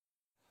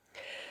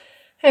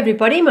Hey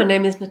everybody, my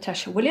name is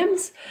Natasha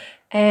Williams,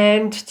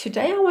 and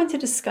today I want to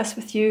discuss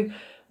with you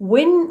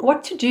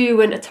what to do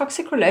when a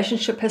toxic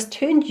relationship has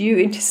turned you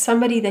into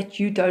somebody that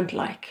you don't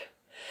like.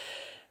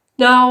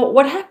 Now,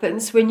 what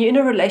happens when you're in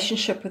a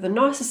relationship with a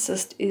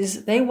narcissist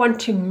is they want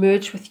to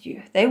merge with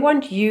you. They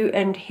want you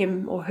and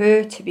him or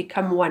her to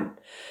become one.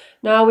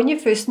 Now, when you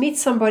first meet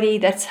somebody,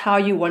 that's how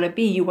you want to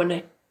be. You want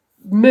to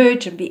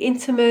merge and be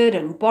intimate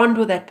and bond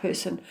with that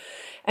person.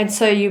 And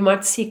so you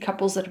might see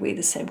couples that wear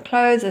the same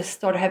clothes, they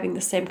start having the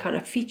same kind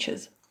of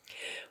features.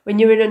 When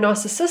you're in a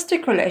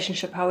narcissistic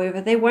relationship, however,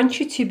 they want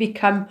you to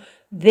become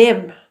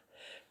them.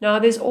 Now,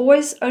 there's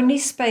always only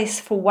space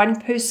for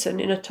one person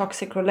in a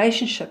toxic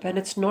relationship, and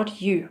it's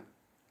not you.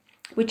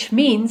 Which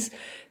means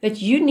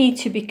that you need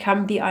to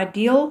become the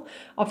ideal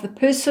of the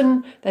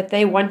person that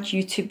they want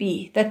you to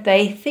be, that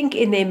they think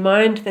in their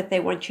mind that they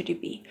want you to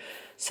be.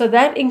 So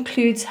that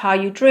includes how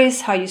you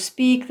dress, how you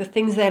speak, the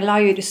things they allow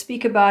you to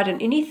speak about,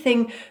 and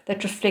anything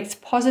that reflects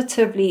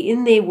positively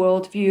in their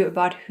worldview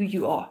about who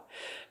you are.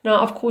 Now,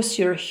 of course,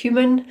 you're a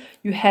human,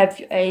 you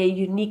have a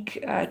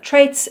unique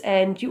traits,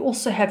 and you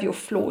also have your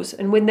flaws.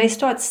 And when they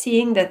start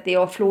seeing that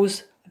there are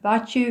flaws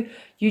about you,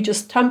 you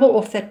just tumble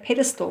off that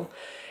pedestal.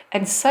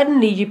 And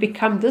suddenly you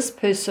become this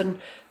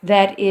person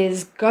that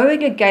is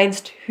going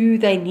against who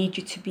they need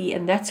you to be.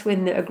 And that's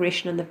when the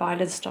aggression and the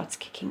violence starts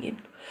kicking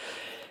in.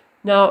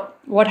 Now,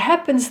 what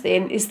happens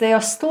then is they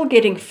are still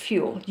getting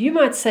fuel. You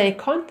might say,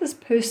 can't this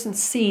person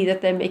see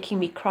that they're making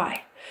me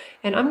cry?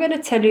 And I'm going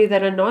to tell you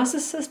that a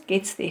narcissist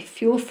gets their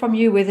fuel from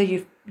you, whether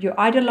you're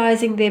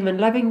idolizing them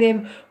and loving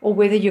them or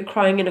whether you're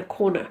crying in a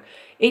corner.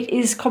 It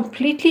is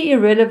completely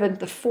irrelevant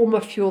the form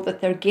of fuel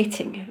that they're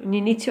getting. And you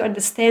need to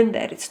understand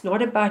that. It's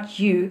not about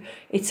you.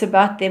 It's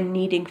about them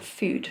needing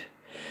food.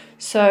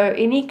 So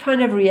any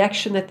kind of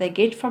reaction that they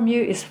get from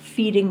you is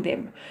feeding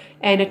them.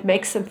 And it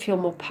makes them feel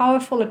more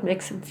powerful. It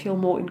makes them feel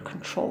more in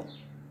control.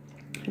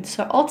 And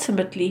so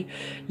ultimately,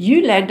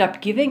 you land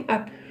up giving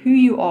up who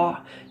you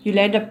are. You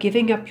land up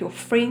giving up your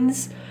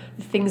friends,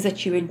 the things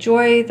that you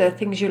enjoy, the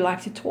things you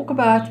like to talk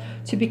about,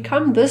 to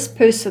become this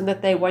person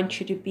that they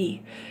want you to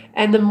be.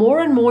 And the more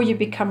and more you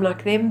become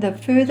like them, the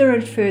further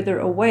and further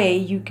away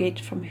you get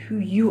from who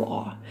you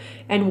are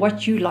and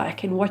what you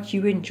like and what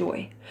you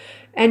enjoy.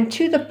 And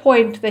to the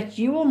point that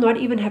you will not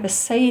even have a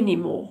say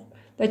anymore,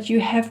 that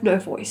you have no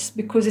voice,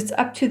 because it's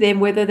up to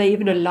them whether they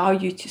even allow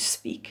you to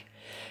speak.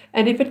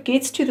 And if it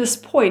gets to this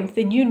point,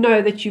 then you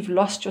know that you've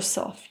lost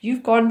yourself.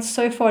 You've gone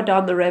so far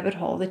down the rabbit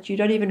hole that you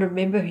don't even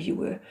remember who you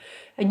were.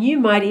 And you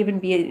might even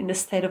be in a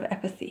state of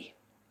apathy.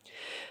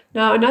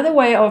 Now,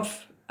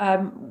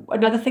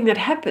 another thing that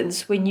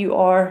happens when you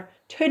are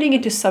turning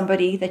into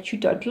somebody that you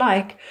don't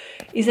like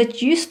is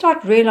that you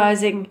start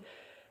realizing,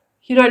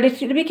 let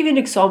me give you an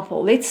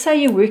example. Let's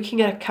say you're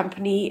working at a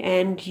company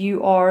and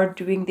you are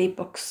doing their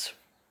books.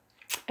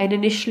 And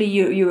initially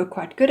you were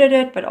quite good at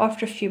it, but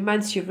after a few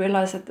months you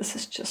realize that this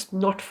is just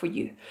not for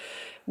you.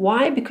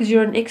 Why? Because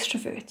you're an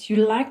extrovert. You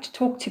like to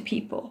talk to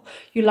people.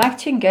 You like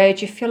to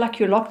engage. You feel like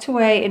you're locked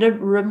away in a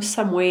room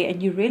somewhere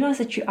and you realize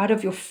that you're out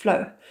of your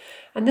flow.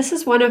 And this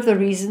is one of the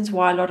reasons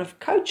why a lot of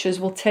coaches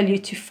will tell you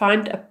to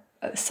find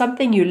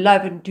something you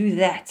love and do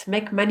that.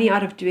 Make money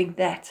out of doing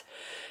that.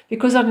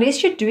 Because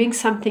unless you're doing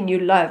something you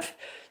love,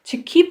 to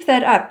keep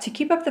that up, to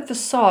keep up the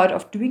facade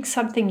of doing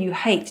something you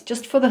hate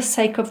just for the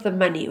sake of the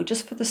money or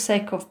just for the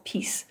sake of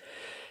peace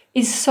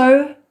is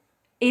so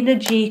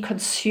energy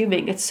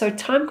consuming. It's so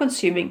time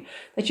consuming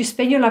that you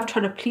spend your life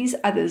trying to please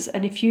others.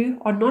 And if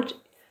you are not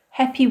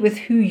happy with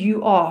who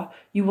you are,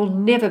 you will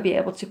never be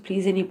able to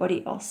please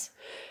anybody else.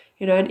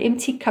 An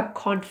empty cup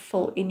can't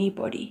fill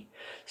anybody.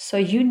 So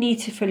you need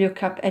to fill your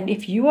cup. And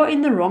if you are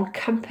in the wrong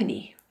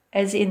company,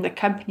 as in the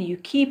company you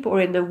keep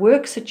or in the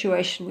work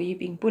situation where you're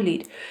being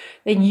bullied,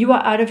 then you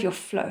are out of your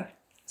flow.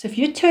 So if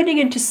you're turning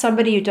into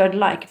somebody you don't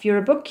like, if you're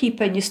a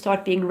bookkeeper and you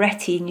start being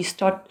ratty and you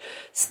start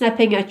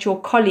snapping at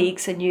your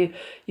colleagues and you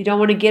don't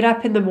want to get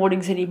up in the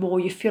mornings anymore,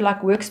 you feel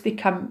like work's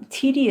become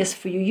tedious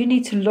for you, you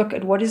need to look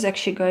at what is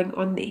actually going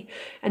on there.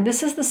 And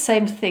this is the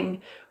same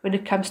thing when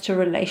it comes to a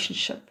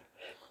relationship.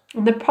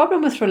 And the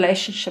problem with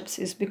relationships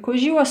is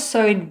because you are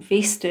so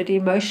invested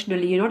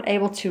emotionally, you're not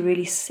able to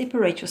really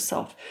separate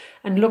yourself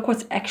and look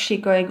what's actually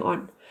going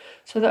on.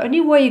 So the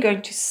only way you're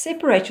going to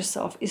separate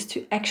yourself is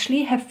to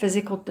actually have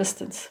physical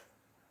distance.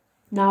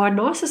 Now, a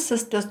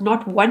narcissist does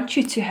not want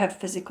you to have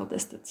physical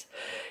distance.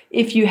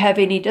 If you have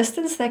any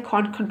distance, they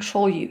can't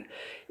control you.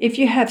 If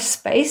you have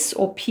space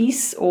or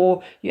peace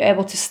or you're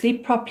able to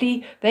sleep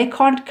properly, they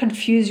can't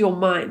confuse your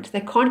mind. They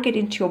can't get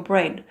into your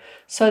brain.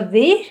 So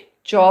their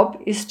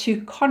job is to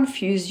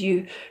confuse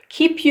you,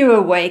 keep you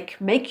awake,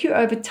 make you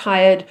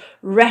overtired,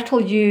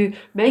 rattle you,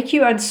 make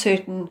you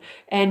uncertain,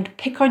 and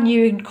pick on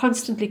you and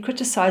constantly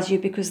criticize you,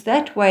 because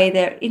that way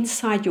they're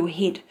inside your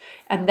head,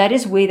 and that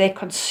is where they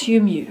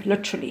consume you,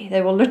 literally.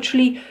 They will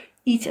literally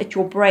eat at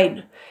your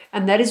brain,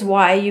 and that is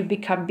why you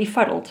become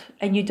befuddled,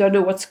 and you don't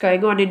know what's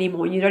going on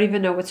anymore. You don't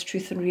even know what's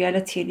truth and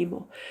reality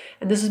anymore.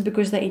 And this is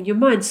because they're in your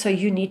mind, so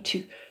you need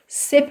to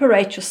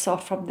separate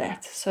yourself from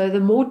that. So the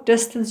more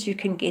distance you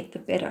can get, the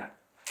better.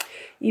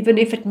 even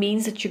if it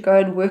means that you go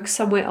and work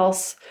somewhere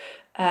else,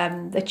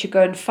 that you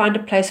go and find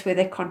a place where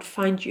they can't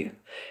find you,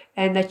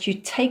 and that you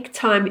take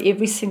time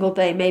every single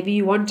day. Maybe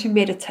you want to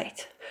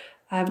meditate.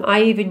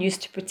 I even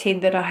used to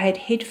pretend that I had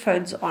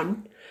headphones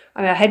on.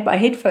 I had my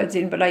headphones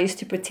in, but I used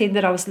to pretend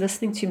that I was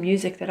listening to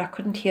music, that I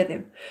couldn't hear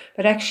them.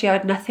 But actually I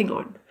had nothing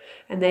on,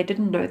 and they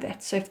didn't know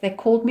that. So if they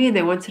called me and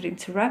they wanted to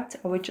interrupt,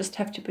 I would just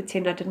have to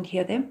pretend I didn't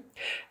hear them.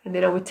 And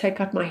then I would take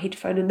out my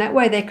headphone, and that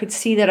way they could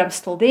see that I'm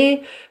still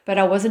there, but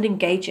I wasn't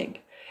engaging.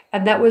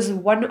 And that was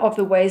one of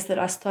the ways that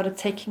I started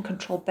taking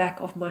control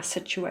back of my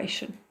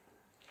situation.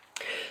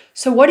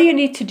 So what do you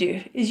need to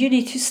do is you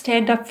need to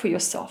stand up for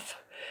yourself.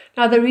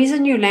 Now, the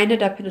reason you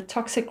landed up in a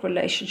toxic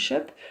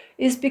relationship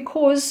is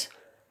because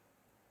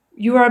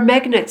you are a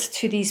magnet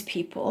to these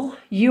people.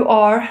 You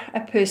are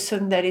a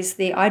person that is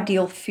their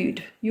ideal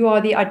food. You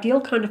are the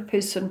ideal kind of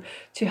person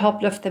to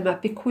help lift them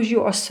up because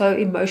you are so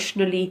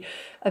emotionally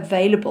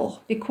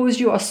available, because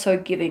you are so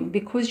giving,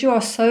 because you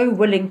are so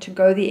willing to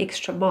go the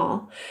extra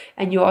mile,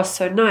 and you are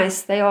so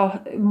nice. They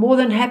are more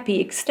than happy,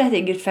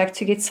 ecstatic, in fact,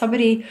 to get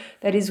somebody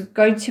that is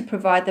going to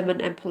provide them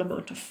an ample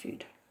amount of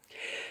food.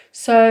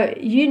 So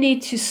you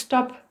need to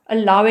stop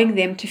allowing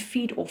them to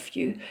feed off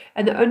you.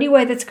 And the only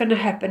way that's going to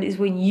happen is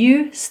when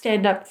you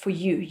stand up for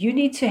you. You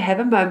need to have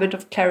a moment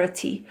of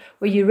clarity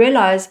where you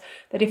realize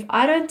that if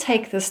I don't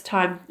take this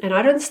time and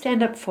I don't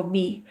stand up for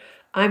me,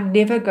 I'm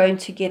never going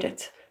to get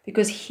it,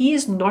 because he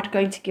is not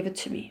going to give it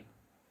to me.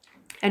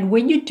 And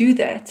when you do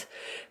that,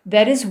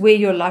 that is where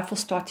your life will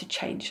start to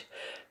change.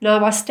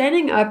 Now, by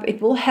standing up,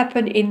 it will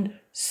happen in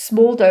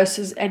small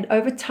doses, and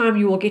over time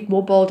you will get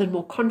more bold and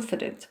more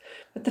confident.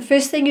 But the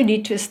first thing you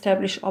need to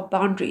establish are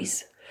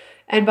boundaries.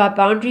 And by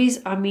boundaries,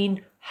 I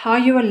mean how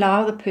you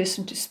allow the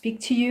person to speak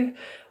to you,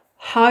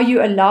 how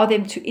you allow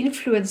them to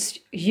influence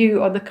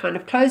you on the kind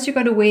of clothes you're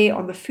going to wear,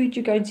 on the food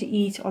you're going to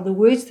eat, on the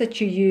words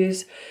that you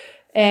use,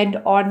 and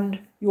on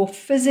your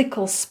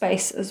physical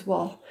space as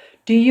well.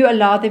 Do you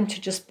allow them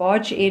to just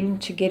barge in,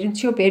 to get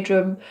into your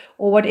bedroom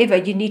or whatever?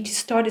 You need to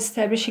start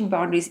establishing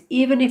boundaries,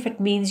 even if it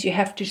means you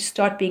have to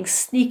start being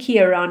sneaky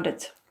around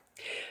it.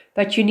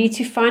 But you need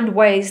to find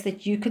ways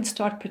that you can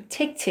start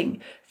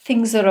protecting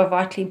things that are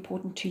vitally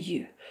important to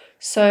you.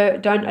 So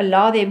don't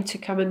allow them to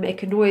come and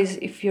make a noise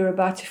if you're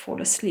about to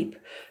fall asleep.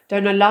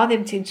 Don't allow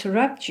them to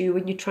interrupt you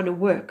when you're trying to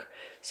work.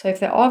 So if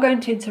they are going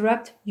to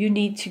interrupt, you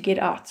need to get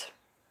out.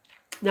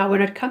 Now,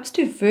 when it comes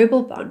to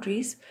verbal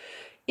boundaries,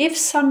 if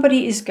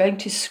somebody is going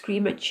to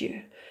scream at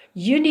you,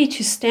 you need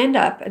to stand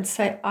up and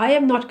say, I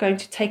am not going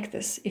to take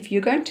this. If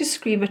you're going to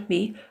scream at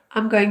me,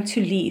 I'm going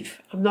to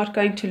leave. I'm not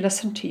going to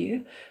listen to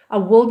you. I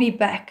will be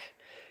back.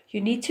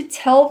 You need to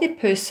tell the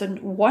person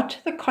what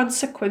the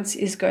consequence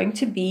is going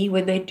to be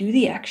when they do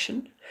the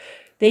action.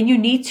 Then you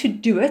need to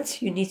do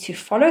it. You need to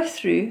follow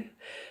through.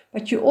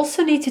 But you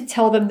also need to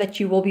tell them that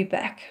you will be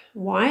back.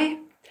 Why?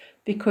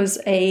 Because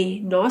a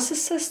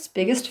narcissist's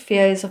biggest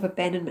fear is of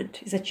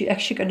abandonment, is that you're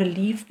actually going to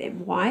leave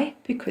them. Why?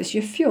 Because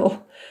you're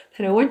fuel.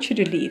 They don't want you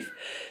to leave.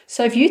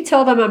 So if you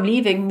tell them I'm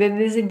leaving, then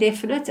there's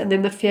indefinite, and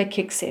then the fear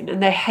kicks in,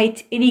 and they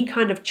hate any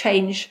kind of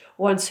change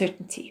or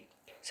uncertainty.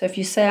 So if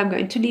you say I'm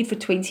going to leave for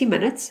 20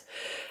 minutes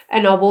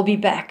and I will be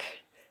back,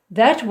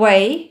 that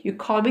way you're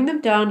calming them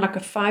down like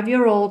a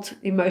 5-year-old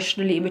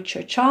emotionally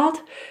immature child,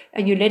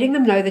 and you're letting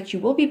them know that you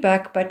will be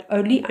back, but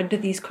only under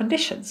these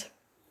conditions.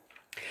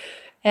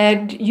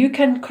 And you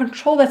can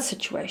control that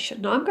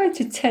situation. Now, I'm going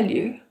to tell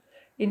you,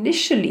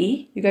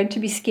 initially, you're going to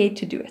be scared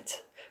to do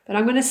it. But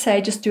I'm going to say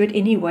just do it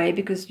anyway,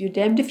 because you're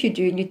damned if you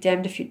do and you're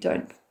damned if you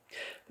don't.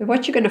 But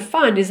what you're going to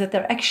find is that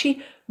they're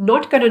actually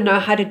not going to know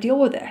how to deal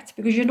with that,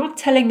 because you're not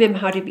telling them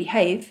how to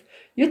behave.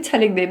 You're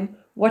telling them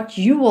what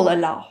you will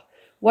allow,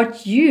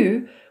 what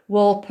you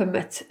will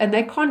permit. And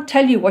they can't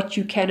tell you what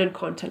you can and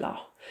can't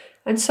allow.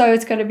 And so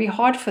it's going to be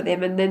hard for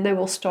them, and then they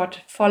will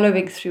start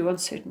following through on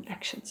certain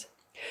actions.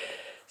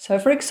 So,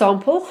 for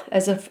example,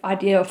 as an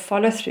idea of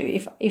follow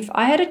through, if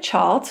I had a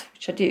child,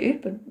 which I do,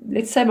 but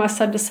let's say my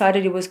son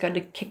decided he was going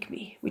to kick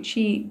me, which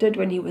he did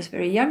when he was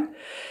very young,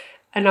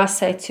 and I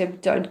say to him,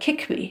 don't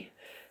kick me.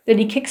 Then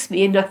he kicks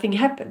me and nothing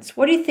happens.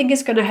 What do you think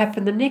is going to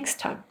happen the next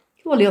time?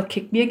 Well, he'll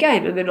kick me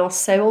again, and then I'll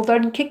say, well,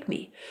 don't kick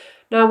me.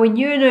 Now, when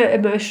you're in an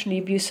emotionally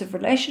abusive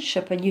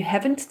relationship and you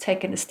haven't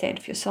taken a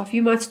stand for yourself,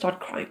 you might start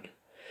crying.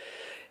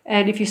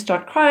 And if you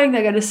start crying,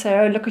 they're going to say,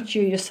 oh, look at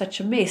you, you're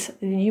such a mess.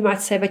 And you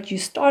might say, but you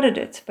started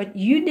it, but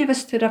you never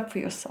stood up for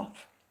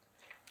yourself.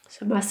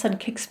 So my son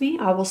kicks me,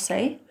 I will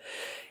say,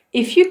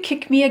 if you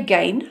kick me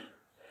again,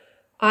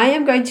 I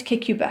am going to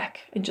kick you back.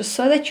 And just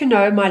so that you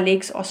know, my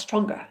legs are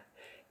stronger.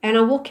 And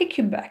I will kick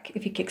him back.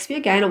 If he kicks me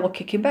again, I will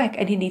kick him back.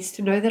 And he needs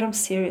to know that I'm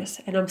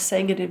serious. And I'm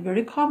saying it in a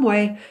very calm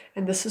way.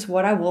 And this is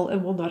what I will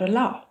and will not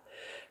allow.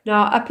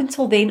 Now, up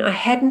until then, I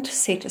hadn't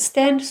set a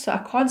stand, so I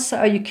can't say,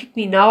 oh, you kicked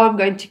me, now I'm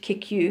going to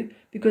kick you,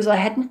 because I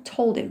hadn't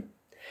told him.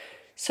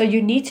 So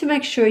you need to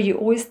make sure you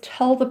always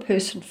tell the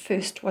person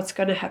first what's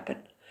going to happen.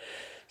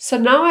 So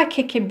now I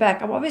kick him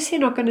back. I'm obviously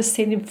not going to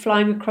send him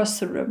flying across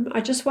the room. I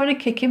just want to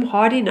kick him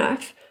hard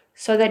enough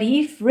so that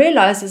he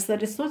realizes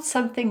that it's not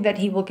something that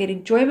he will get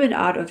enjoyment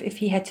out of if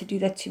he had to do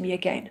that to me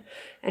again.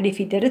 And if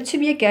he did it to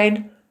me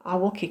again, I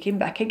will kick him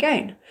back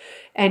again.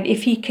 And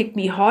if he kicked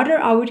me harder,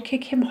 I would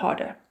kick him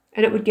harder.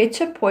 And it would get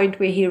to a point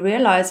where he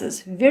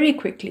realizes very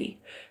quickly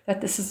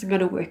that this isn't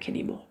going to work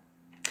anymore.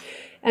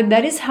 And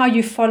that is how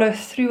you follow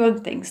through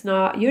on things.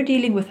 Now, you're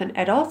dealing with an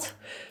adult.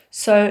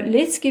 So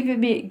let's give you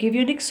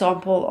an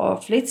example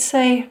of, let's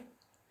say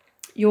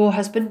your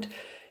husband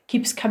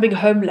keeps coming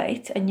home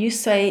late, and you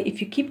say, if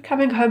you keep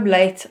coming home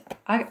late,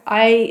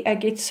 I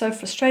get so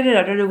frustrated.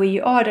 I don't know where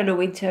you are. I don't know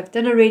when to have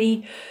dinner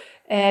ready.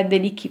 And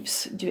then he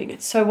keeps doing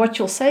it. So what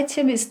you'll say to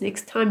him is,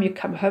 next time you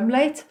come home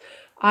late,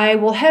 I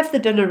will have the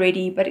dinner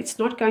ready, but it's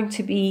not going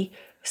to be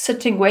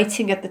sitting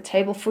waiting at the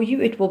table for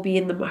you. It will be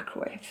in the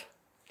microwave.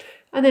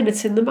 And then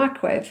it's in the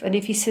microwave. And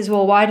if he says,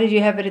 well, why did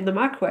you have it in the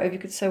microwave? You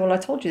could say, well, I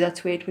told you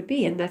that's where it would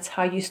be. And that's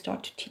how you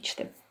start to teach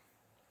them.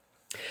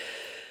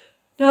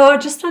 Now,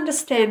 just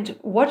understand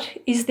what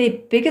is their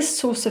biggest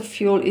source of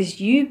fuel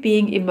is you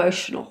being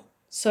emotional.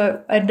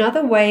 So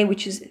another way,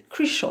 which is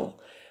crucial,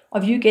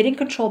 of you getting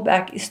control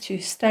back is to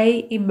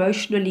stay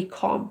emotionally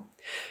calm.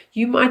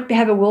 You might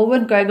have a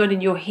whirlwind going on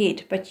in your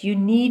head, but you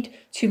need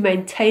to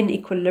maintain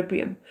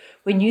equilibrium.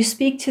 When you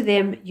speak to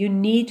them, you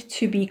need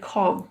to be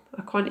calm.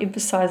 I can't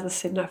emphasize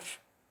this enough.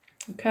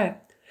 Okay.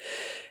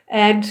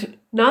 And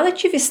now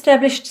that you've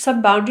established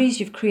some boundaries,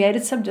 you've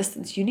created some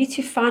distance, you need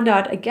to find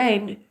out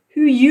again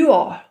who you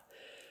are.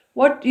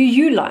 What do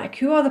you like?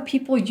 Who are the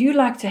people you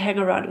like to hang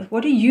around with?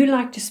 What do you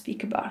like to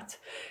speak about?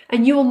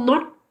 And you will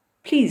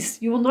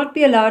not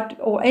be allowed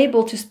or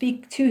able to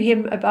speak to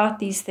him about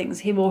these things,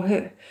 him or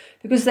her,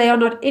 because they are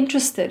not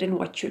interested in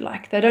what you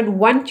like. They don't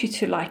want you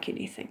to like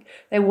anything.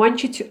 They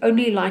want you to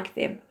only like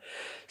them.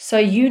 So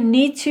you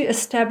need to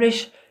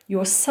establish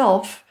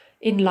yourself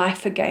in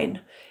life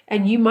again.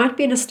 And you might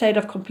be in a state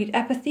of complete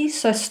apathy,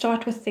 so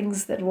start with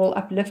things that will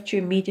uplift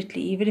you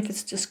immediately, even if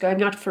it's just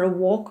going out for a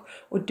walk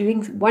or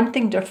doing one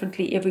thing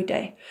differently every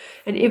day.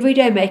 And every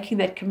day making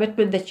that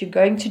commitment that you're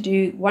going to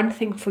do one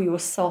thing for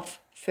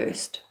yourself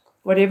first,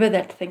 whatever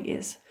that thing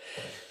is.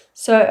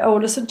 So, or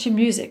listen to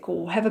music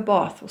or have a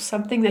bath or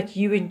something that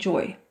you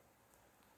enjoy.